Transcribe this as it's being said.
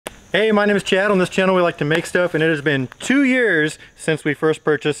Hey, my name is Chad. On this channel we like to make stuff, and it has been 2 years since we first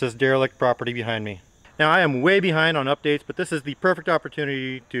purchased this derelict property behind me. Now I am way behind on updates, but this is the perfect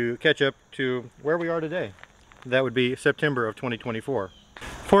opportunity to catch up to where we are today. That would be September of 2024.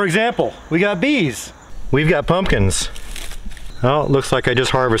 For example, we got bees. We've got pumpkins. Oh, it looks like I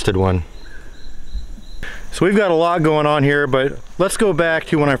just harvested one. So we've got a lot going on here, but let's go back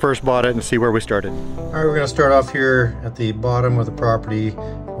to when I first bought it and see where we started. All right, we're going to start off here at the bottom of the property,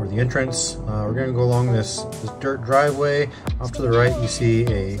 or the entrance. We're going to go along this dirt driveway. Off to the right you see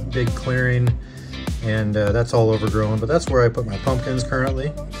a big clearing, and that's all overgrown, but that's where I put my pumpkins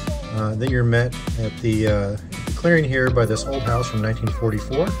currently. Then you're met at the clearing here by this old house from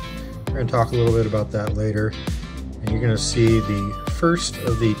 1944. We're going to talk a little bit about that later. And you're going to see the first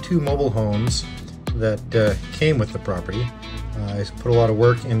of the 2 mobile homes that came with the property. I put a lot of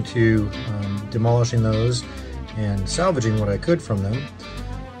work into demolishing those and salvaging what I could from them.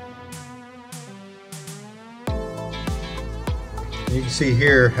 You can see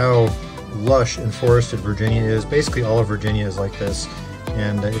here how lush and forested Virginia is. Basically all of Virginia is like this,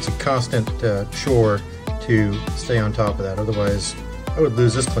 and it's a constant chore to stay on top of that. Otherwise I would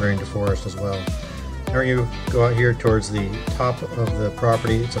lose this clearing to forest as well. Now you go out here towards the top of the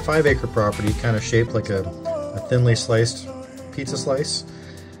property. It's a 5-acre property, kind of shaped like a thinly sliced pizza slice.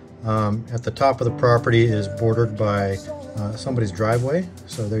 At the top of the property is bordered by somebody's driveway,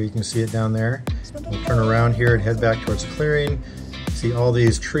 so there you can see it down there. We'll turn around here and head back towards the clearing. See all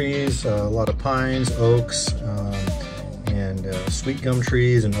these trees, a lot of pines, oaks, and sweet gum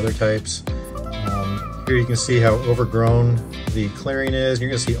trees and other types. Here you can see how overgrown the clearing is. You're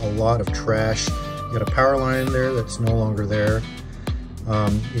going to see a lot of trash. You got a power line there that's no longer there.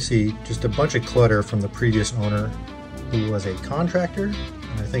 You see just a bunch of clutter from the previous owner, who was a contractor.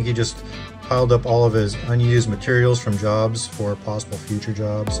 And I think he just piled up all of his unused materials from jobs for possible future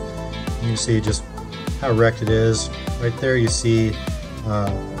jobs. And you see just how wrecked it is. Right there you see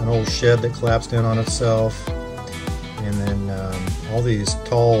an old shed that collapsed in on itself, and then all these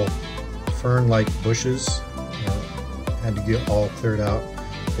tall fern-like bushes had to get all cleared out.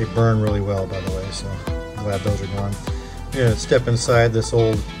 They burn really well, by the way, so I'm glad those are gone. We're going to step inside this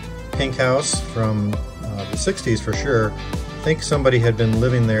old pink house from the 60s for sure. I think somebody had been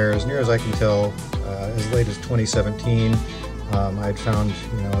living there, as near as I can tell, as late as 2017. I had found,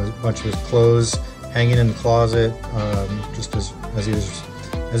 a bunch of his clothes hanging in the closet, just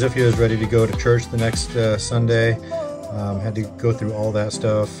as if he was ready to go to church the next Sunday. Had to go through all that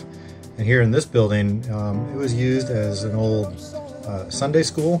stuff. And here in this building, it was used as an old Sunday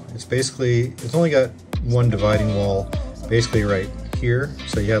school. It's only got one dividing wall, basically right here.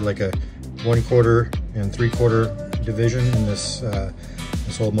 So you had like a 1/4 and 3/4 division in this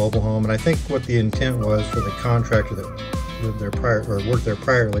old mobile home. And I think what the intent was for the contractor that lived there worked there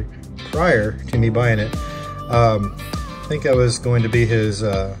prior to me buying it, I think that was going to be his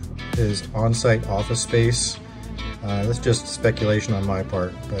on-site office space. That's just speculation on my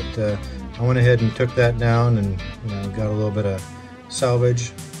part, but I went ahead and took that down and got a little bit of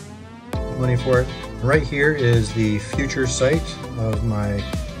salvage money for it. Right here is the future site of my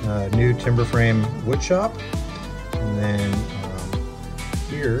new timber frame wood shop, and then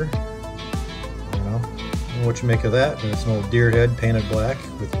here, I don't know what you make of that, but it's an old deer head painted black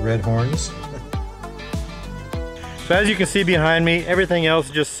with red horns. So as you can see behind me, everything else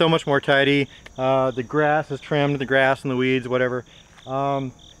is just so much more tidy. The grass is trimmed, the grass and the weeds, whatever.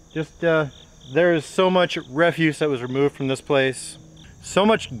 There is so much refuse that was removed from this place. So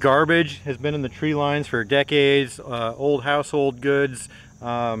much garbage has been in the tree lines for decades. Old household goods,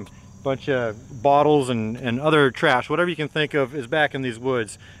 bunch of bottles and other trash, whatever you can think of is back in these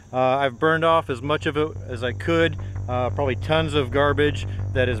woods. I've burned off as much of it as I could, probably tons of garbage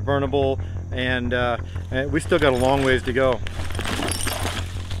that is burnable, and we still got a long ways to go.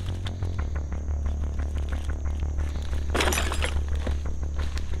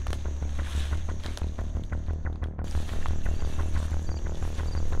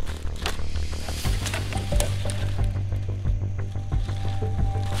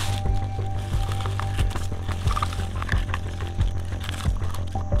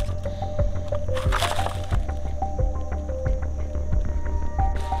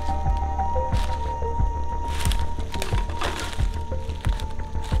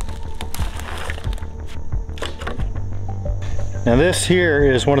 Now this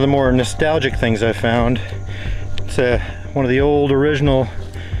here is one of the more nostalgic things I found. It's one of the old original,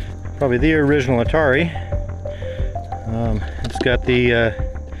 probably the original Atari. It's got the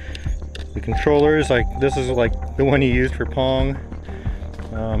controllers, like this is like the one you used for Pong.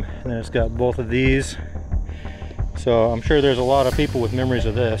 And then it's got both of these. So I'm sure there's a lot of people with memories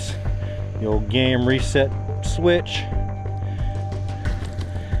of this. The old game reset switch.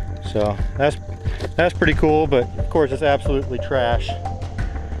 So that's pretty cool, but of course it's absolutely trash.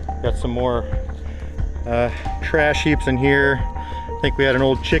 Got some more trash heaps in here. I think we had an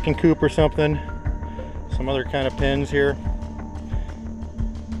old chicken coop or something. Some other kind of pins here.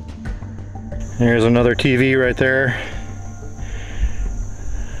 There's another TV right there.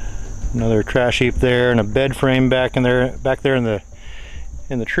 Another trash heap there, and a bed frame back there in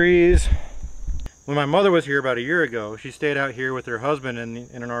the trees. When my mother was here about a year ago, she stayed out here with her husband in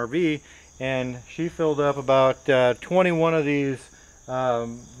an RV, and she filled up about 21 of these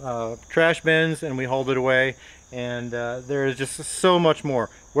trash bins, and we hauled it away. And there's just so much more.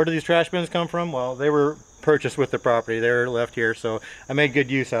 Where do these trash bins come from? Well, they were purchased with the property. They're left here, so I made good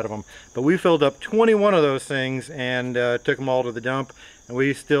use out of them. But we filled up 21 of those things and took them all to the dump, and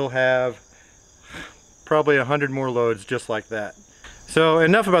we still have probably 100 more loads just like that. So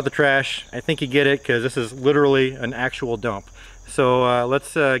enough about the trash. I think you get it, because this is literally an actual dump. So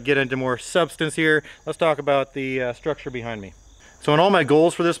let's get into more substance here. Let's talk about the structure behind me. So in all my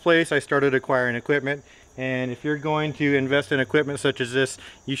goals for this place, I started acquiring equipment. And if you're going to invest in equipment such as this,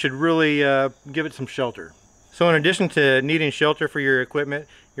 you should really give it some shelter. So in addition to needing shelter for your equipment,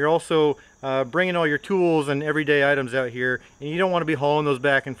 you're also bringing all your tools and everyday items out here, and you don't want to be hauling those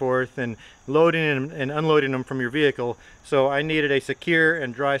back and forth and loading and unloading them from your vehicle. So I needed a secure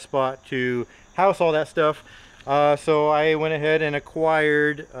and dry spot to house all that stuff. So I went ahead and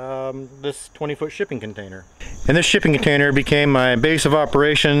acquired this 20-foot shipping container. And this shipping container became my base of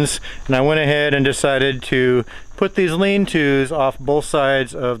operations, and I went ahead and decided to put these lean-tos off both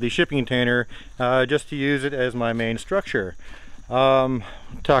sides of the shipping container just to use it as my main structure.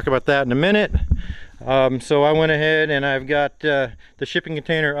 Talk about that in a minute. So I went ahead and I've got the shipping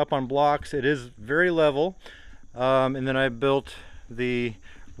container up on blocks. It is very level, and then I built the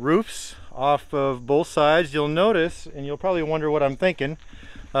roofs off of both sides. You'll notice, and you'll probably wonder what I'm thinking,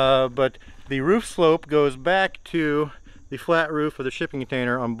 but the roof slope goes back to the flat roof of the shipping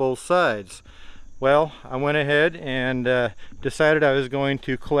container on both sides. Well, I went ahead and decided I was going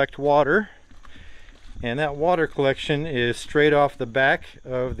to collect water, and that water collection is straight off the back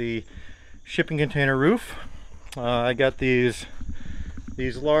of the shipping container roof. I got these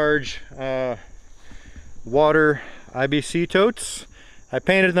large water IBC totes. I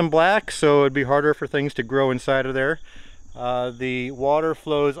painted them black so it'd be harder for things to grow inside of there. The water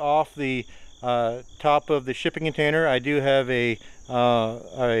flows off the top of the shipping container. I do have a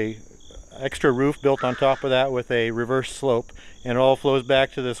extra roof built on top of that with a reverse slope, and it all flows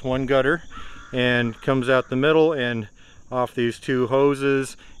back to this one gutter and comes out the middle and off these two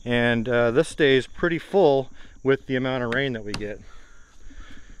hoses, and this stays pretty full with the amount of rain that we get.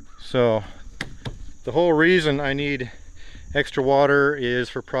 So the whole reason I need extra water is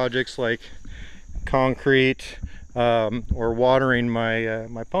for projects like concrete, or watering my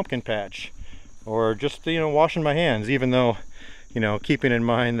my pumpkin patch, or just washing my hands, even though keeping in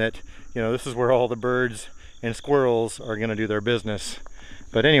mind that this is where all the birds and squirrels are going to do their business.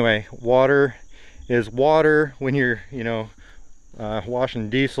 But anyway, water is water when you're washing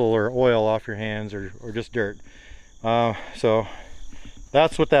diesel or oil off your hands, or just dirt. So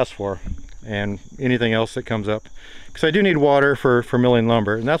that's what that's for, and anything else that comes up, because I do need water for milling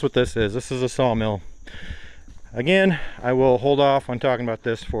lumber, and that's what this is. This is a sawmill. Again, I will hold off on talking about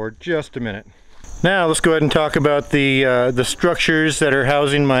this for just a minute. Now let's go ahead and talk about the structures that are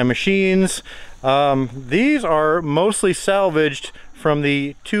housing my machines. These are mostly salvaged from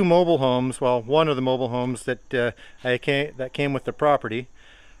the two mobile homes, well, one of the mobile homes that came with the property.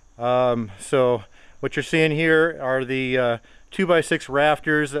 So what you're seeing here are the 2x6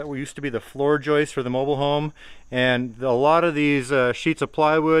 rafters that used to be the floor joists for the mobile home, and a lot of these sheets of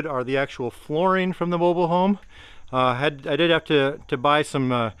plywood are the actual flooring from the mobile home. I did have to buy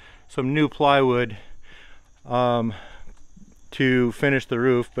some new plywood to finish the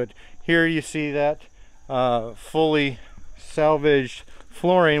roof, but here you see that fully salvaged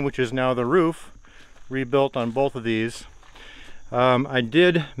flooring, which is now the roof, rebuilt on both of these. I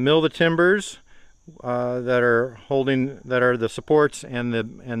did mill the timbers that are the supports and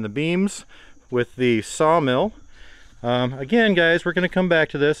the beams with the sawmill. Again, guys, we're going to come back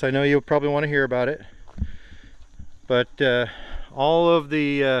to this. I know you'll probably want to hear about it, but all of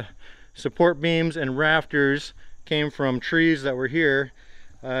the support beams and rafters came from trees that were here,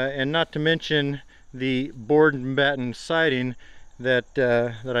 and not to mention the board and batten siding that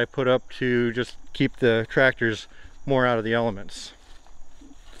I put up to just keep the tractors more out of the elements.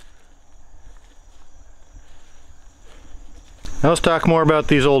 Now let's talk more about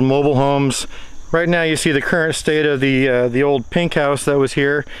these old mobile homes. Right now you see the current state of the old pink house that was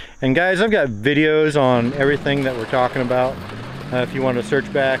here. And guys, I've got videos on everything that we're talking about if you want to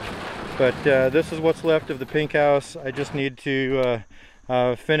search back. But this is what's left of the pink house. I just need to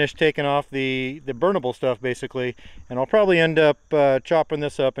finish taking off the burnable stuff basically, and I'll probably end up chopping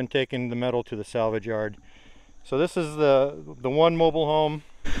this up and taking the metal to the salvage yard. So this is the one mobile home,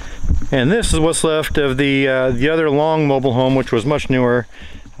 and this is what's left of the other long mobile home, which was much newer.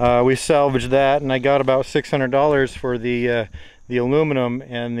 We salvaged that, and I got about $600 for the aluminum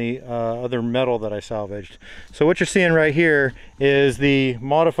and the other metal that I salvaged. So what you're seeing right here is the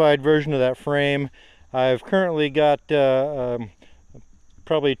modified version of that frame. I've currently got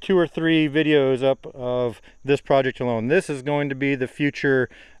probably 2 or 3 videos up of this project alone. This is going to be the future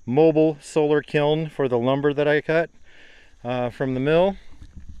mobile solar kiln for the lumber that I cut from the mill.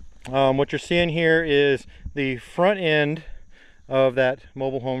 What you're seeing here is the front end of that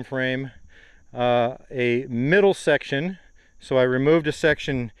mobile home frame, a middle section. So I removed a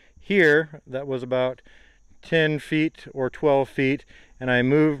section here that was about 10 feet or 12 feet, and I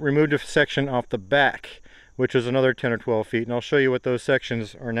removed a section off the back, which is another 10 or 12 feet, and I'll show you what those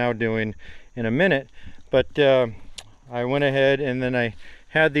sections are now doing in a minute. But I went ahead and then I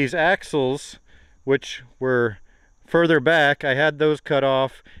had these axles, which were further back. I had those cut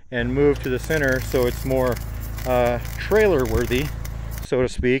off and moved to the center so it's more trailer worthy, so to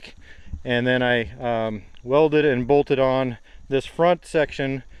speak. And then I welded and bolted on this front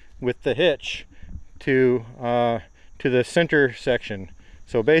section with the hitch to the center section.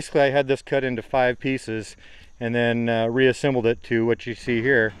 So basically I had this cut into 5 pieces and then reassembled it to what you see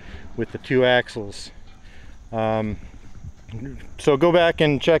here with the 2 axles. So go back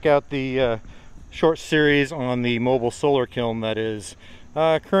and check out the short series on the mobile solar kiln that is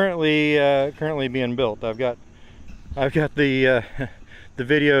currently being built. I've got the the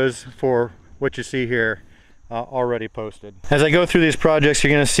videos for what you see here already posted. As I go through these projects,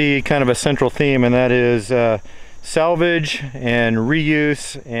 you're going to see kind of a central theme, and that is salvage and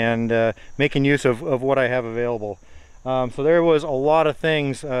reuse and making use of what I have available. So there was a lot of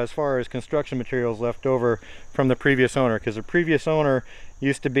things as far as construction materials left over from the previous owner, because the previous owner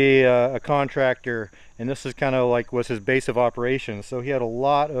used to be a contractor, and this is kind of like was his base of operations. So he had a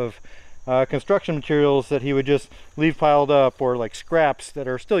lot of construction materials that he would just leave piled up, or like scraps that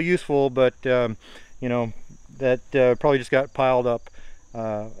are still useful, but you know, that probably just got piled up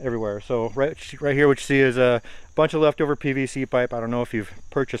everywhere. So right here what you see is a bunch of leftover PVC pipe. I don't know if you've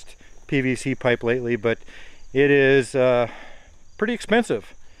purchased PVC pipe lately, but it is pretty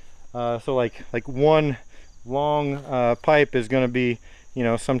expensive. So like one long pipe is going to be, you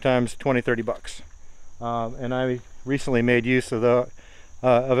know, sometimes 20-30 bucks. And I recently made use of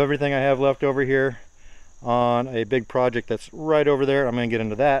everything I have left over here on a big project that's right over there. I'm going to get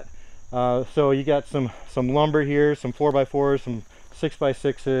into that. So you got some lumber here, some 4x4s, some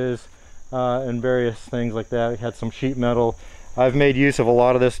 6x6s, and various things like that. We had some sheet metal. I've made use of a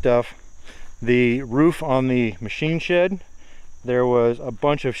lot of this stuff. The roof on the machine shed, there was a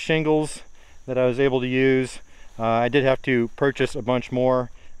bunch of shingles that I was able to use. I did have to purchase a bunch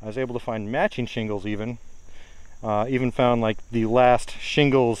more. I was able to find matching shingles even. Even found like the last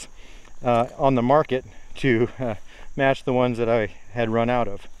shingles on the market to match the ones that I had run out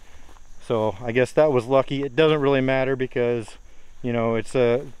of. So I guess that was lucky. It doesn't really matter because, you know, it's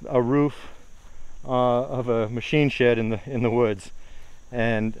a roof of a machine shed in the woods,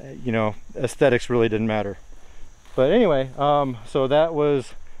 and you know, aesthetics really didn't matter. But anyway, so that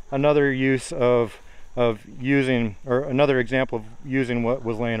was another use of using, or another example of using what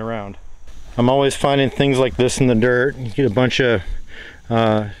was laying around. I'm always finding things like this in the dirt. You get a bunch of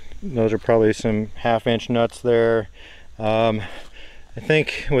those are probably some 1/2-inch nuts there. I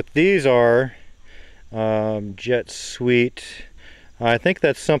think what these are, Jet Sweet. I think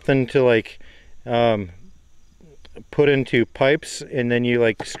that's something to like put into pipes, and then you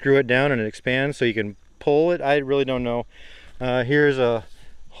like screw it down and it expands so you can pull it. I really don't know. Here's a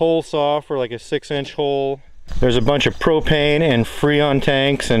hole saw for like a 6-inch hole. There's a bunch of propane and Freon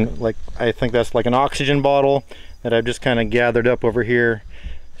tanks, and like I think that's like an oxygen bottle that I've just kind of gathered up over here.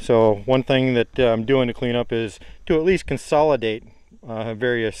 So one thing that I'm doing to clean up is to at least consolidate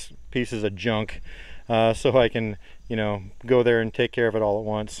various pieces of junk, so I can, you know, go there and take care of it all at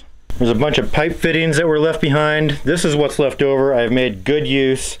once. There's a bunch of pipe fittings that were left behind. This is what's left over. I've made good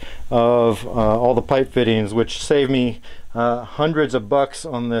use of all the pipe fittings, which saved me hundreds of bucks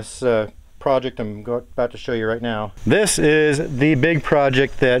on this project I'm about to show you right now. This is the big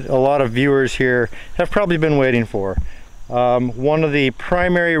project that a lot of viewers here have probably been waiting for. One of the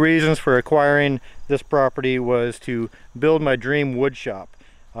primary reasons for acquiring this property was to build my dream wood shop.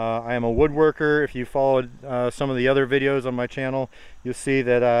 I am a woodworker. If you followed some of the other videos on my channel, you'll see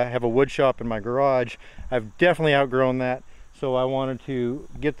that I have a wood shop in my garage. I've definitely outgrown that, so I wanted to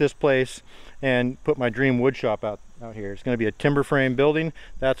get this place and put my dream wood shop out here. It's going to be a timber frame building.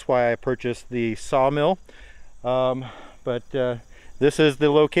 That's why I purchased the sawmill. But this is the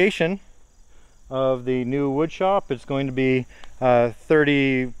location of the new wood shop. It's going to be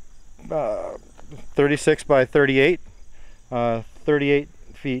 36 by 38, 38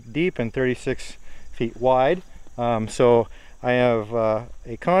 feet deep and 36 feet wide. So I have a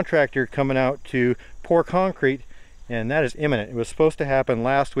contractor coming out to pour concrete, and that is imminent. It was supposed to happen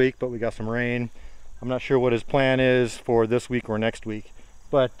last week, but we got some rain. I'm not sure what his plan is for this week or next week,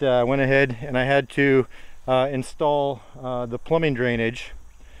 but I went ahead and I had to install the plumbing drainage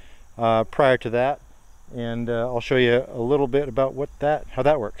prior to that, and I'll show you a little bit about how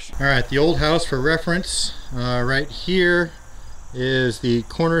that works. All right, the old house for reference. Right here is the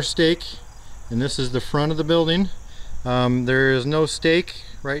corner stake, and this is the front of the building. There is no stake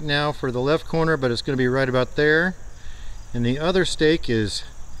right now for the left corner, but it's going to be right about there, and the other stake is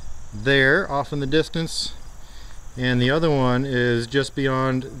there off in the distance, and the other one is just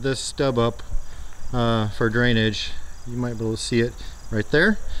beyond this stub up for drainage. You might be able to see it right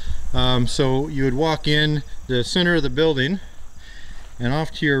there. So you would walk in the center of the building, and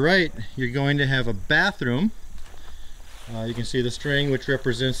off to your right you're going to have a bathroom. You can see the string, which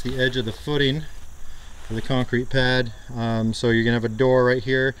represents the edge of the footing of the concrete pad. So you're gonna have a door right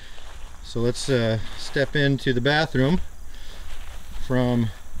here. So let's step into the bathroom from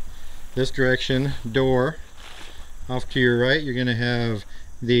this direction. Door. Off to your right you're gonna have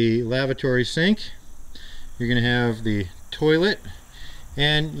the lavatory sink. You're gonna have the toilet,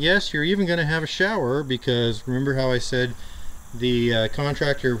 and yes, you're even gonna have a shower, because remember how I said the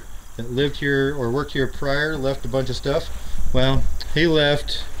contractor that lived here or worked here prior left a bunch of stuff? Well, he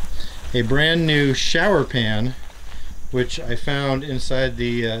left a brand new shower pan, which I found inside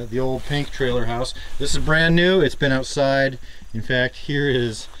the old pink trailer house. This is brand new. It's been outside. In fact, here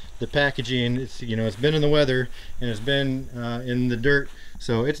is the packaging. It's, you know, it's been in the weather and it's been in the dirt,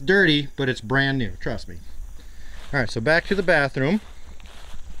 so it's dirty, but it's brand new, trust me. All right, so back to the bathroom.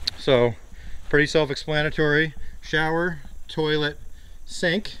 So pretty self-explanatory. Shower, toilet,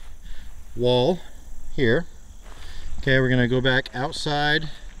 sink, wall here. Okay, we're gonna go back outside.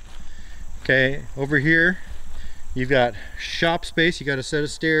 Okay, over here you've got shop space. You got a set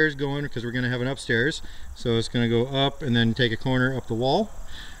of stairs going, because we're gonna have an upstairs, so it's gonna go up and then take a corner up the wall.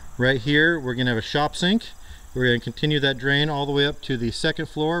 Right here we're gonna have a shop sink. We're gonna continue that drain all the way up to the second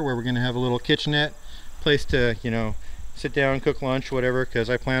floor, where we're gonna have a little kitchenette, place to, you know, sit down, cook lunch, whatever, because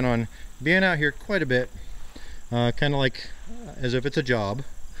I plan on being out here quite a bit, kind of like as if it's a job.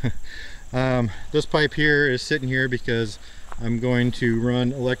 This pipe here is sitting here because I'm going to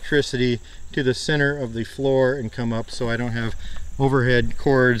run electricity to the center of the floor and come up, so I don't have overhead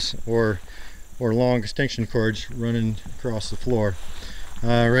cords or long extension cords running across the floor.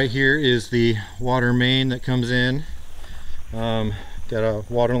 Right here is the water main that comes in. Got a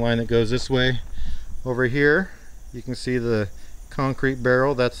water line that goes this way. Over here you can see the concrete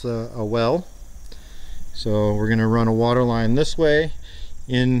barrel. That's a well. So we're going to run a water line this way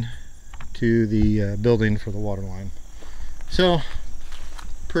in to the building for the water line. So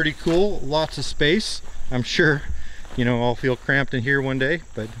pretty cool, lots of space. I'm sure, you know, I'll feel cramped in here one day,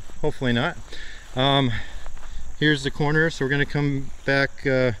 but hopefully not. Here's the corner, so we're going to come back,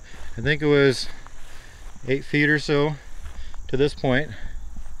 I think it was 8 feet or so to this point.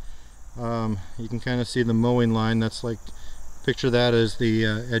 You can kind of see the mowing line. That's like, picture that as the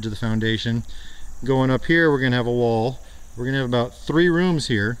edge of the foundation. Going up here we're going to have a wall. We're going to have about 3 rooms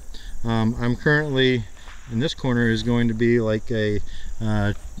here. I'm currently, in this corner is going to be like a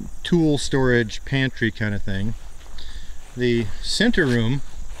tool storage pantry kind of thing. The center room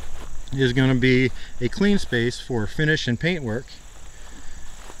is going to be a clean space for finish and paint work.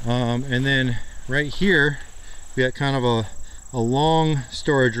 And then right here we got kind of a long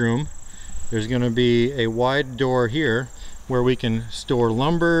storage room. There's going to be a wide door here where we can store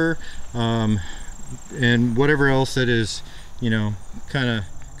lumber and whatever else that is, you know, kind of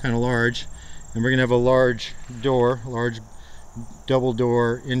large. And we're going to have a large door, large double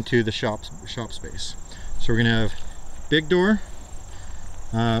door into the shop space. So we're going to have big door,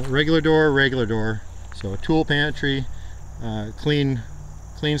 regular door. So a tool pantry, clean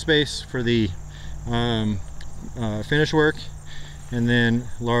space for the finish work, and then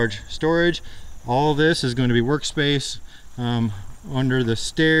large storage. All this is going to be workspace under the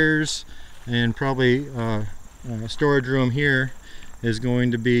stairs, and probably a storage room here is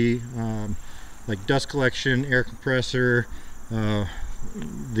going to be like dust collection, air compressor,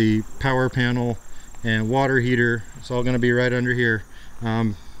 the power panel and water heater. It's all going to be right under here,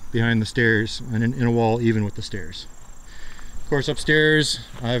 behind the stairs and in a wall even with the stairs. Of course, upstairs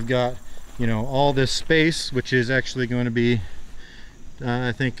I've got, you know, all this space, which is actually going to be,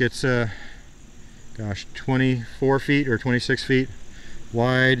 I think it's gosh, 24 feet or 26 feet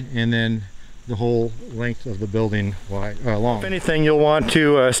wide, and then the whole length of the building long. If anything, you'll want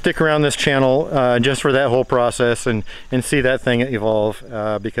to stick around this channel just for that whole process and see that thing evolve,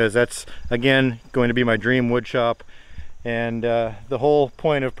 because that's, again, going to be my dream wood shop and the whole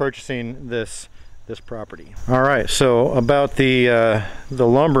point of purchasing this property. All right, so about the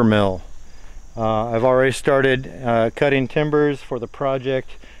lumber mill. I've already started cutting timbers for the project.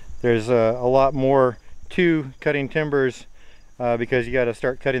 There's a lot more to cutting timbers because you got to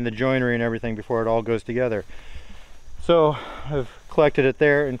start cutting the joinery and everything before it all goes together. So I've collected it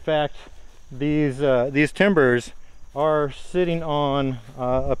there. In fact, these timbers are sitting on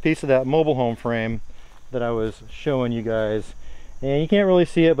a piece of that mobile home frame that I was showing you guys, and you can't really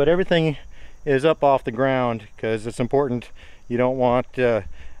see it, but everything is up off the ground because it's important. You don't want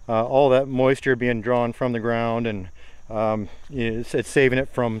all that moisture being drawn from the ground, and it's saving it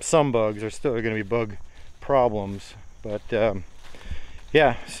from some bugs. There's still going to be bug problems, but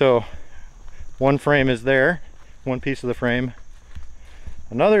yeah, so one frame is there, one piece of the frame.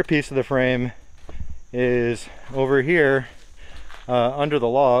 Another piece of the frame is over here under the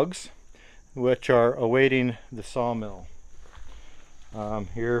logs, which are awaiting the sawmill.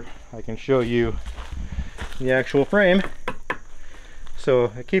 Here I can show you the actual frame.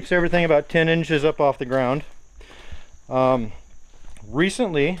 So it keeps everything about 10 inches up off the ground.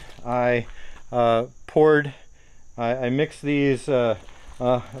 Recently I mixed these about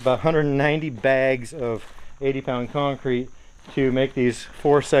 190 bags of 80-pound concrete to make these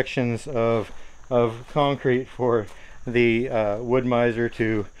 4 sections of concrete for the wood miser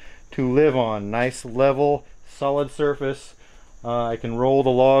to live on. Nice level solid surface. I can roll the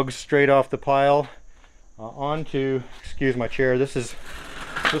logs straight off the pile onto, excuse my chair, this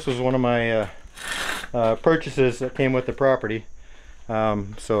was one of my purchases that came with the property.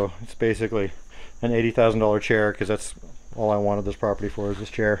 So it's basically an $80,000 chair, because that's all I wanted this property for, is this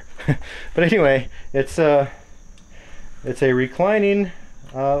chair. But anyway, it's a reclining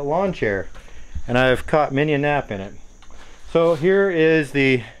lawn chair, and I've caught many a nap in it. So here is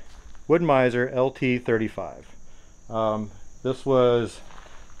the Wood Miser LT35. This was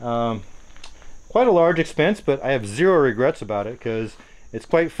quite a large expense, but I have zero regrets about it because it's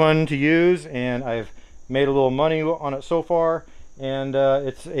quite fun to use, and I've made a little money on it so far, and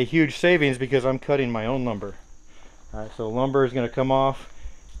it's a huge savings because I'm cutting my own lumber. Alright, so lumber is going to come off.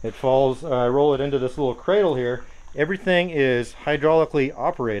 It falls, I roll it into this little cradle here. Everything is hydraulically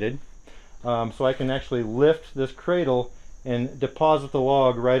operated, so I can actually lift this cradle and deposit the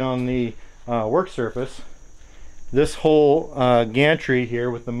log right on the work surface. This whole gantry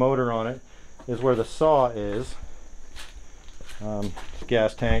here with the motor on it is where the saw is.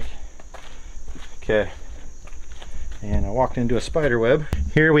 Gas tank. Okay. And I walked into a spider web.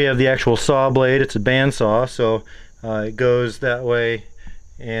 Here we have the actual saw blade. It's a bandsaw, so it goes that way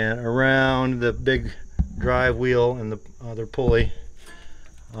and around the big drive wheel and the other pulley.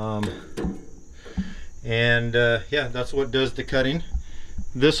 Yeah, that's what does the cutting.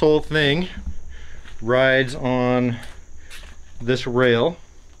 This whole thing rides on this rail,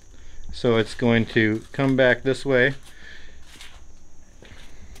 so it's going to come back this way,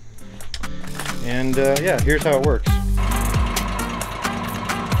 and yeah, here's how it works.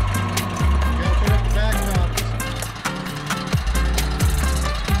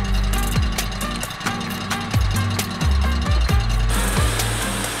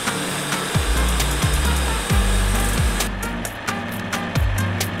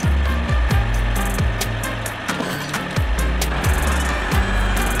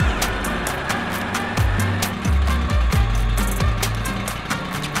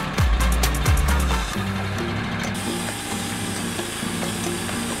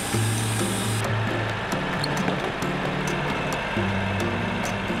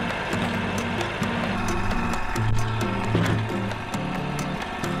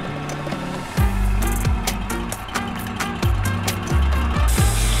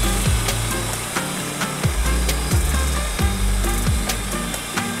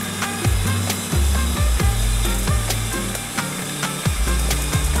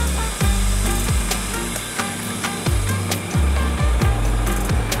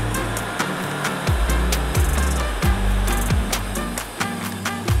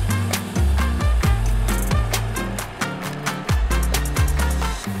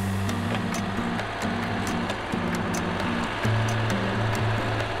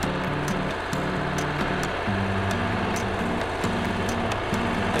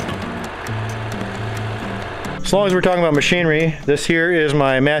 As long as we're talking about machinery, this here is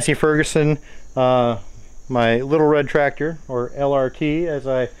my Massey Ferguson, my little red tractor, or LRT as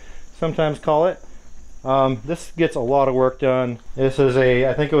I sometimes call it. This gets a lot of work done. This is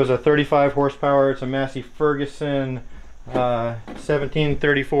I think it was a 35 horsepower. It's a Massey Ferguson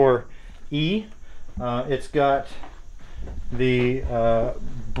 1734E. It's got the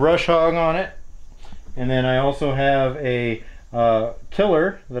brush hog on it, and then I also have a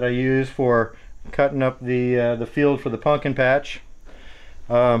tiller that I use for cutting up the field for the pumpkin patch.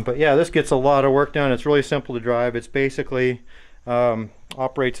 But yeah, this gets a lot of work done. It's really simple to drive. It's basically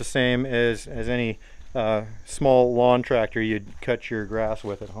operates the same as any small lawn tractor you'd cut your grass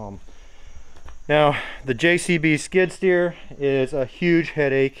with at home. Now, the JCB skid steer is a huge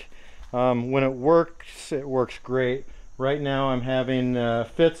headache. When it works great. Right now I'm having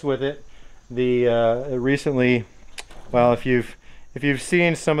fits with it. Recently, well, if you've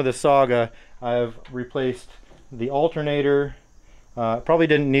seen some of the saga, I've replaced the alternator. Probably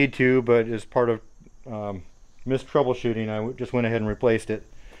didn't need to, but as part of missed troubleshooting, I just went ahead and replaced it.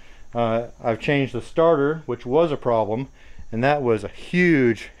 I've changed the starter, which was a problem, and that was a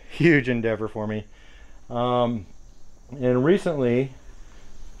huge endeavor for me. And recently,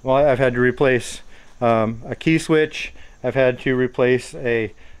 well, I've had to replace a key switch. I've had to replace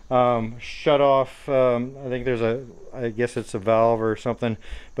a shut off. I think I guess it's a valve or something,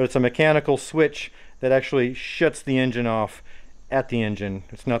 but it's a mechanical switch that actually shuts the engine off at the engine.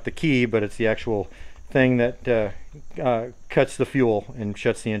 It's not the key, but it's the actual thing that cuts the fuel and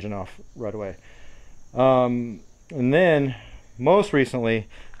shuts the engine off right away. And then most recently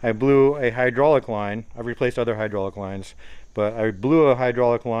I blew a hydraulic line. I've replaced other hydraulic lines, but I blew a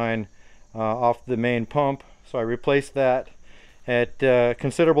hydraulic line off the main pump, so I replaced that at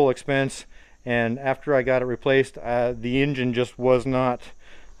considerable expense. And after I got it replaced, the engine just was not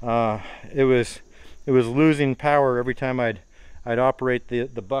it was losing power every time I'd operate the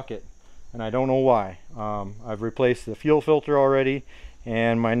bucket, and I don't know why. I've replaced the fuel filter already,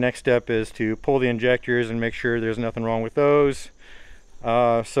 and my next step is to pull the injectors and make sure there's nothing wrong with those.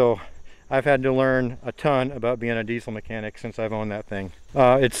 So I've had to learn a ton about being a diesel mechanic since I've owned that thing.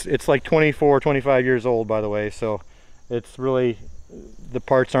 It's like 25 years old, by the way, so it's really, the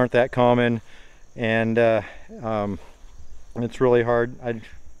parts aren't that common, and it's really hard. I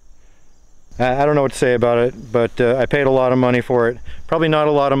don't know what to say about it, but I paid a lot of money for it. Probably not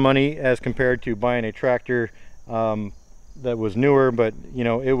a lot of money as compared to buying a tractor that was newer, but you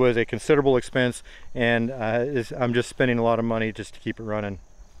know, it was a considerable expense, and I'm just spending a lot of money just to keep it running.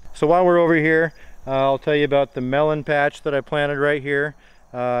 So while we're over here, I'll tell you about the melon patch that I planted right here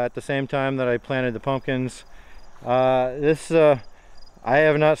at the same time that I planted the pumpkins. I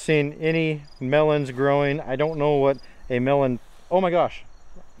have not seen any melons growing. I don't know what a melon, oh my gosh.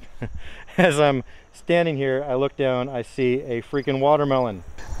 As I'm standing here, I look down, I see a freaking watermelon.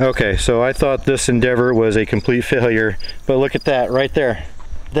 Okay, so I thought this endeavor was a complete failure, but look at that right there.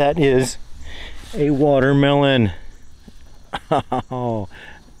 That is a watermelon. Oh,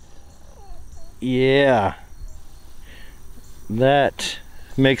 yeah. That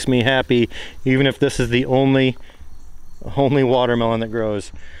makes me happy, even if this is the only watermelon that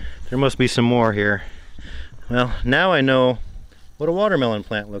grows. There must be some more here. Well, now I know what a watermelon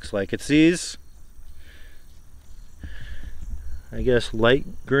plant looks like. It's these, I guess,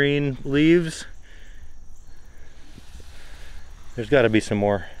 light green leaves. There's got to be some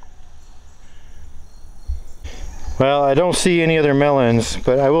more. Well, I don't see any other melons,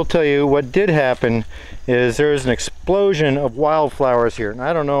 but I will tell you what did happen is there is an explosion of wildflowers here. And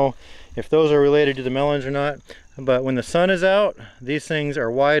I don't know if those are related to the melons or not, but when the sun is out, these things are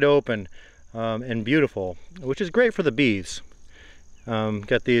wide open and beautiful, which is great for the bees.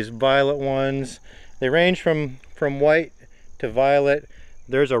 Got these violet ones. They range from white to violet.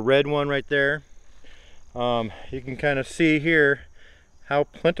 There's a red one right there. You can kind of see here how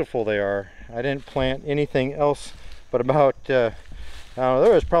plentiful they are. I didn't plant anything else but about I don't know,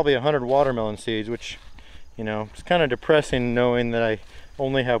 there was probably 100 watermelon seeds, which, you know, it's kind of depressing knowing that I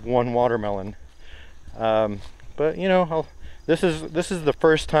only have one watermelon. But you know, this is the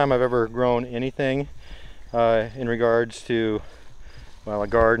first time I've ever grown anything in regards to, well, a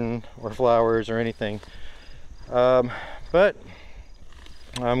garden or flowers or anything. But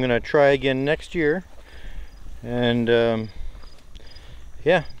I'm gonna try again next year, and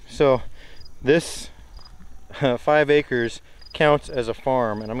yeah, so this 5 acres counts as a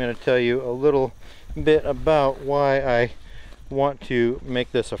farm, and I'm going to tell you a little bit about why I want to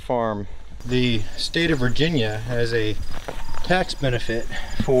make this a farm. The state of Virginia has a tax benefit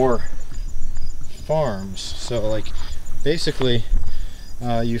for farms. So like basically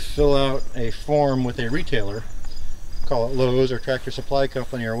you fill out a form with a retailer, call it Lowe's or Tractor Supply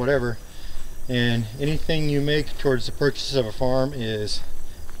Company or whatever, and anything you make towards the purchase of a farm is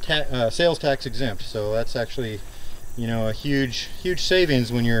sales tax exempt. So that's actually, you know, a huge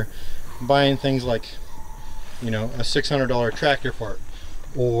savings when you're buying things like, you know, a $600 tractor part,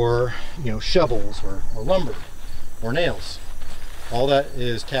 or, you know, shovels, or lumber, or nails. All that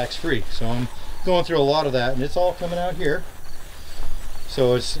is tax free. So I'm going through a lot of that, and it's all coming out here.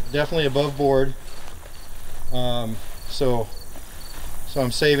 So it's definitely above board. So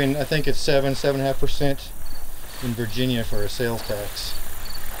I'm saving, I think it's 7.5% in Virginia for a sales tax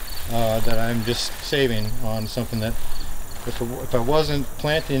that I'm just saving on something that if I wasn't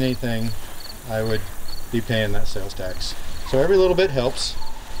planting anything, I would be paying that sales tax. So every little bit helps.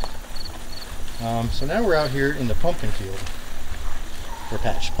 So now we're out here in the pumpkin field, or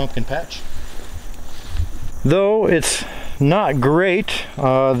patch, pumpkin patch. Though it's not great,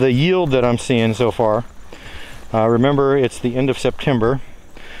 the yield that I'm seeing so far. Remember, it's the end of September.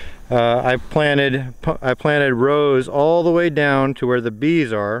 I planted rows all the way down to where the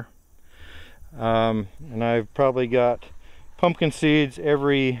bees are, and I've probably got pumpkin seeds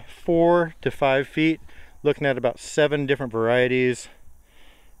every 4 to 5 feet, looking at about 7 different varieties,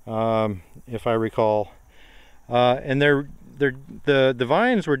 if I recall. And the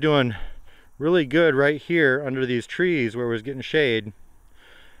vines were doing really good right here under these trees where it was getting shade.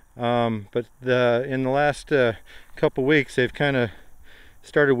 But in the last couple weeks, they've kind of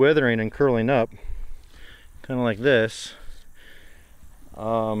started withering and curling up, kind of like this.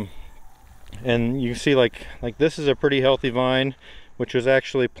 And you can see like this is a pretty healthy vine, which was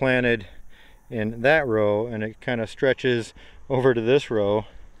actually planted in that row, and it kind of stretches over to this row,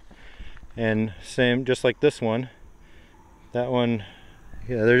 and same just like this one. That one,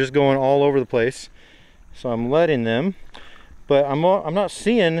 yeah, they're just going all over the place. So I'm letting them, but I'm not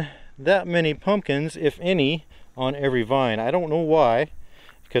seeing that many pumpkins, if any, on every vine. I don't know why,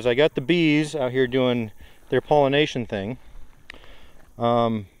 because I got the bees out here doing their pollination thing.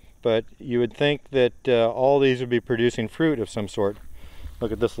 But you would think that all these would be producing fruit of some sort.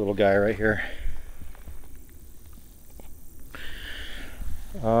 Look at this little guy right here.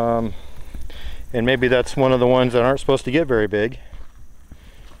 And maybe that's one of the ones that aren't supposed to get very big.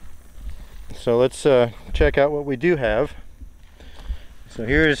 So let's check out what we do have. So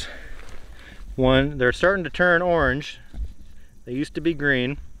here's one. They're starting to turn orange. They used to be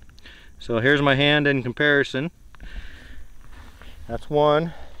green. So here's my hand in comparison. That's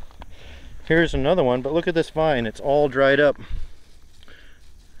one. Here's another one, but look at this vine. It's all dried up.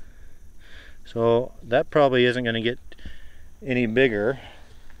 So that probably isn't going to get any bigger,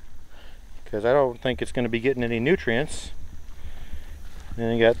 because I don't think it's going to be getting any nutrients.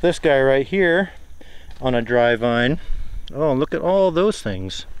 And you got this guy right here on a dry vine. Oh, look at all those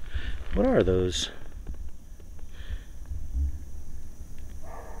things. What are those?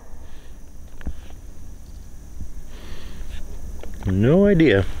 No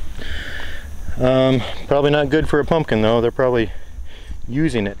idea. Probably not good for a pumpkin though. They're probably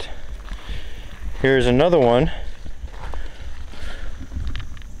using it. Here's another one.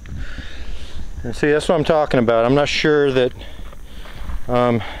 And see, that's what I'm talking about. I'm not sure that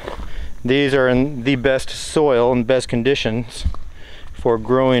these are in the best soil and best conditions for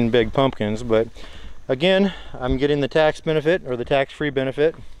growing big pumpkins, but again, I'm getting the tax benefit, or the tax-free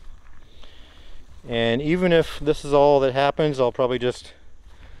benefit. And even if this is all that happens, I'll probably just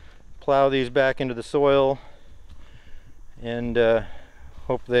plow these back into the soil and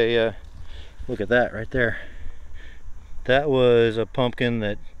hope they look at that right there. That was a pumpkin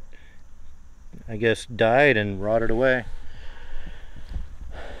that I guess died and rotted away.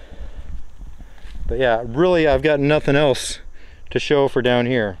 But yeah, really, I've got nothing else to show for down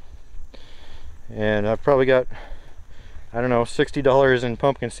here, and I've probably got, I don't know, $60 in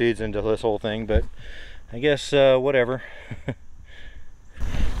pumpkin seeds into this whole thing, but I guess whatever.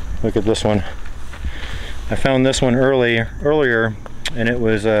 Look at this one. I found this one earlier, and it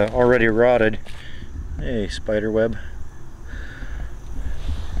was already rotted. Hey, spider web.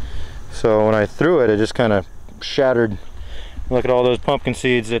 So when I threw it, it just kind of shattered. Look at all those pumpkin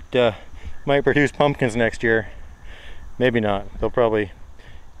seeds that might produce pumpkins next year. Maybe not. They'll probably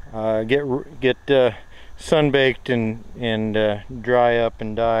get sun-baked and dry up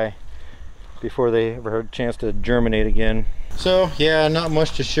and die before they ever have a chance to germinate again. So yeah, not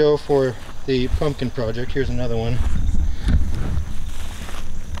much to show for the pumpkin project. Here's another one.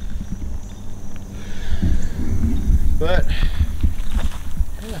 But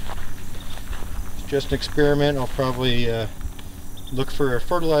yeah, it's just an experiment. I'll probably look for a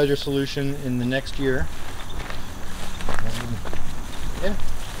fertilizer solution in the next year. Yeah.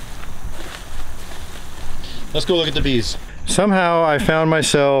 Let's go look at the bees. Somehow I found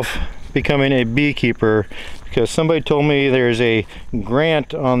myself becoming a beekeeper because somebody told me there's a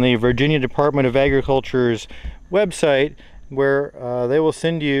grant on the Virginia Department of Agriculture's website where they will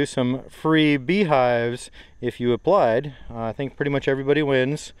send you some free beehives if you applied. I think pretty much everybody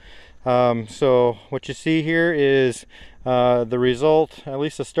wins. So what you see here is the result, at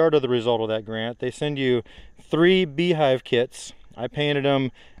least the start of the result of that grant. They send you 3 beehive kits. I painted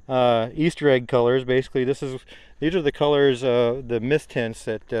them Easter egg colors. Basically, these are the colors, the mist tints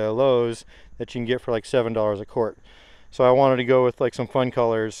at Lowe's that you can get for like $7 a quart. So I wanted to go with like some fun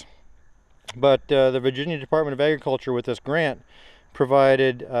colors. But the Virginia Department of Agriculture with this grant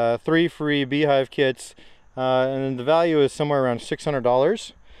provided 3 free beehive kits, and the value is somewhere around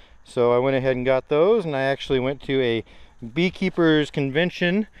 $600. So I went ahead and got those, and I actually went to a beekeepers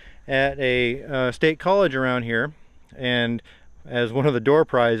convention at a state college around here, and as one of the door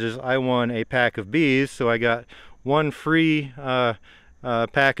prizes I won a pack of bees. So I got 1 free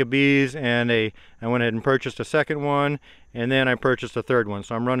pack of bees, and I went ahead and purchased a second one, and then I purchased a third one.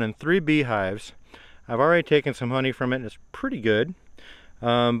 So I'm running 3 beehives. I've already taken some honey from it, and it's pretty good.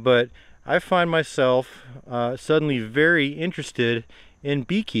 But I find myself suddenly very interested in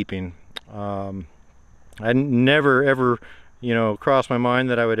beekeeping. I never ever, crossed my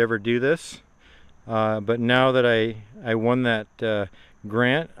mind that I would ever do this. But now that I won that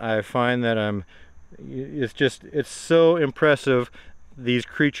grant, I find that it's so impressive, these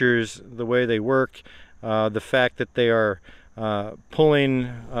creatures, the way they work, the fact that they are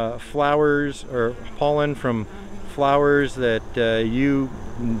pulling flowers or pollen from flowers that you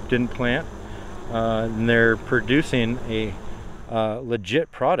didn't plant, and they're producing a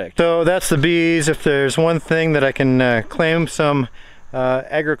legit product. So that's the bees. If there's one thing that I can claim some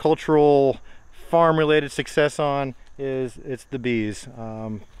agricultural farm related success on, it's the bees.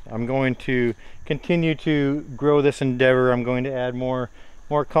 I'm going to continue to grow this endeavor. I'm going to add more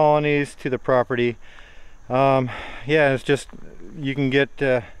colonies to the property. Yeah, it's just, you can get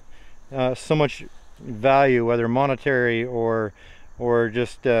so much value, whether monetary or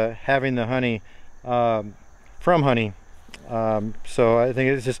just having the honey from honey. So I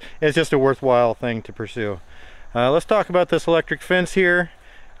think it's just a worthwhile thing to pursue. Let's talk about this electric fence here.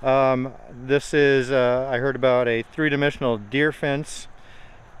 This is I heard about a 3-dimensional deer fence.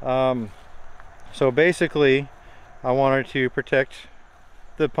 So basically I wanted to protect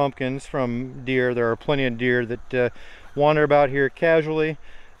the pumpkins from deer. There are plenty of deer that wander about here casually,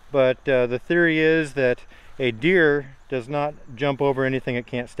 but the theory is that a deer does not jump over anything it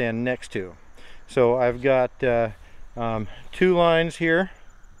can't stand next to. So I've got 2 lines here,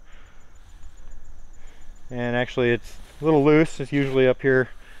 and actually it's a little loose. It's usually up here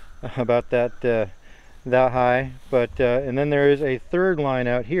about that high, but and then there is a 3rd line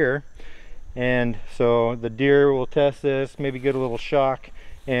out here, and so the deer will test this, maybe get a little shock,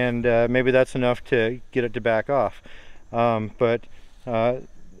 and maybe that's enough to get it to back off. But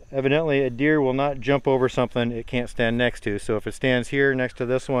evidently a deer will not jump over something it can't stand next to. So if it stands here next to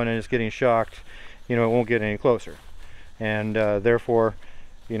this one and it's getting shocked, it won't get any closer. And therefore,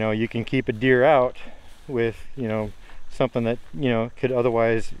 you can keep a deer out with, something that, could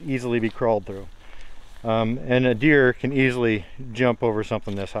otherwise easily be crawled through. And a deer can easily jump over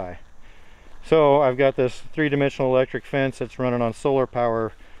something this high. So I've got this 3-dimensional electric fence that's running on solar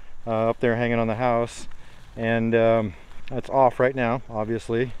power up there hanging on the house, and it's off right now,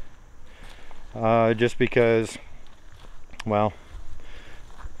 obviously, just because, well,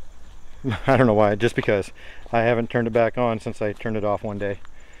 I don't know why, just because I haven't turned it back on since I turned it off one day.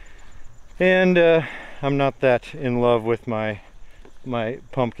 And I'm not that in love with my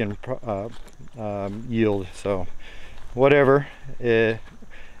pumpkin yield, so whatever is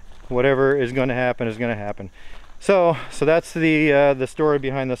going to happen is going to happen. So that's the story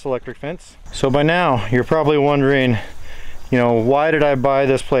behind this electric fence. So by now you're probably wondering, why did I buy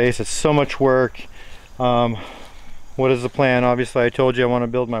this place? It's so much work. What is the plan? Obviously I told you I want to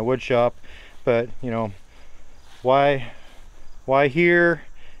build my wood shop, but why here,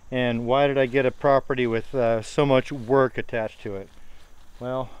 and why did I get a property with so much work attached to it?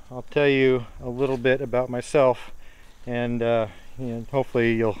 Well, I'll tell you a little bit about myself, and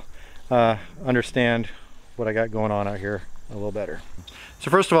hopefully you'll understand what I got going on out here a little better. So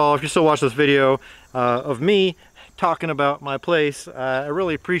first of all, if you still watch this video of me talking about my place, I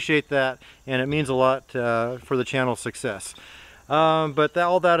really appreciate that, and it means a lot for the channel's success. But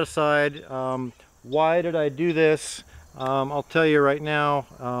all that aside, why did I do this? I'll tell you right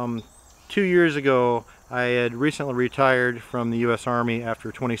now. 2 years ago I had recently retired from the U.S. Army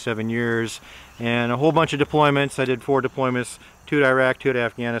after 27 years and a whole bunch of deployments. I did 4 deployments, 2 to Iraq, 2 to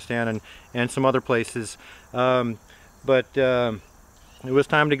Afghanistan, and some other places. But it was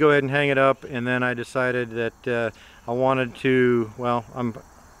time to go ahead and hang it up, and then I decided that I wanted to, well, I'm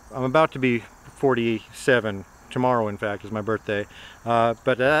about to be 47. Tomorrow, in fact, is my birthday.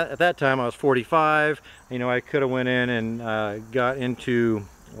 But at that time I was 45. You know, I could have went in and got into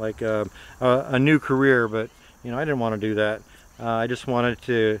like a new career, but you know, I didn't want to do that. I just wanted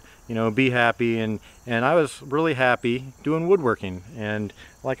to, you know, be happy, and I was really happy doing woodworking. And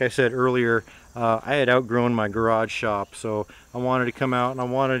like I said earlier, I had outgrown my garage shop, so I wanted to come out and I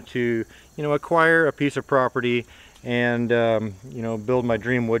wanted to, you know, acquire a piece of property and you know, build my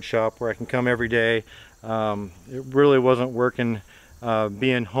dream wood shop where I can come every day. It really wasn't working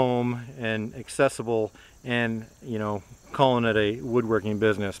being home and accessible and, you know, calling it a woodworking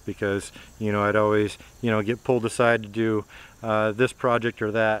business, because, you know, I'd always, you know, get pulled aside to do this project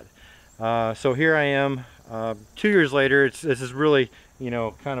or that. So here I am 2 years later. This is really, you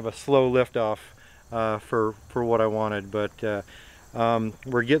know, kind of a slow liftoff for what I wanted, but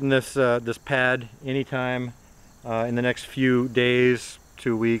we're getting this this pad anytime in the next few days,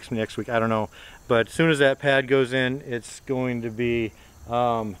 2 weeks, next week, I don't know. But as soon as that pad goes in, it's going to be,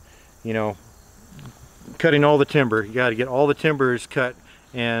 you know, cutting all the timber. You got to get all the timbers cut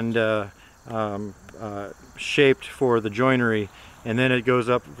and shaped for the joinery, and then it goes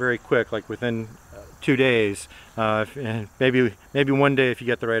up very quick, like within 2 days, and maybe one day if you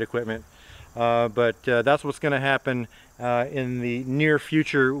get the right equipment. But that's what's going to happen in the near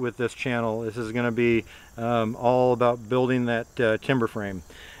future with this channel. This is going to be all about building that timber frame.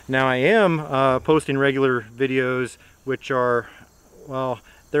 Now I am posting regular videos, which are, well,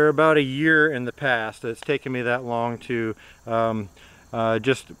 they're about a year in the past. It's taken me that long to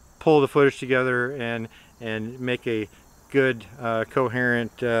just pull the footage together and make a good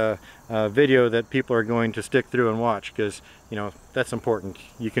coherent video that people are going to stick through and watch, because, you know, that's important.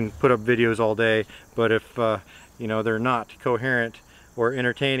 You can put up videos all day, but if you know, they're not coherent or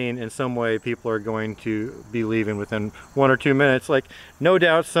entertaining in some way, people are going to be leaving within 1 or 2 minutes, like no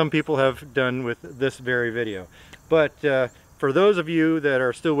doubt some people have done with this very video. But for those of you that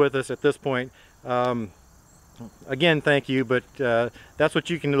are still with us at this point, again, thank you. But that's what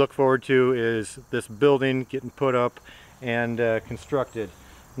you can look forward to, is this building getting put up and constructed.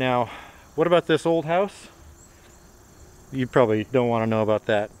 Now, what about this old house? You probably don't want to know about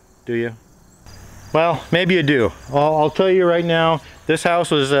that, do you? Well, maybe you do. I'll tell you right now, this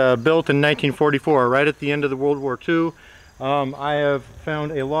house was built in 1944, right at the end of the World War II. I have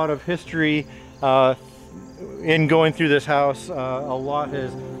found a lot of history in going through this house. A lot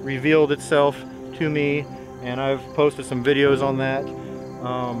has revealed itself to me, and I've posted some videos on that.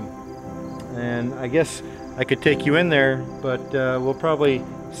 And I guess I could take you in there, but we'll probably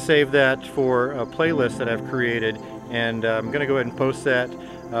save that for a playlist that I've created, and I'm gonna go ahead and post that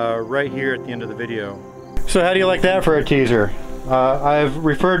right here at the end of the video. So how do you like that for a teaser? I've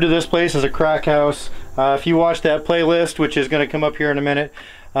referred to this place as a crack house. If you watch that playlist, which is going to come up here in a minute,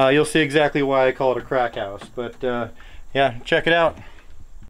 you'll see exactly why I call it a crack house. But yeah, check it out.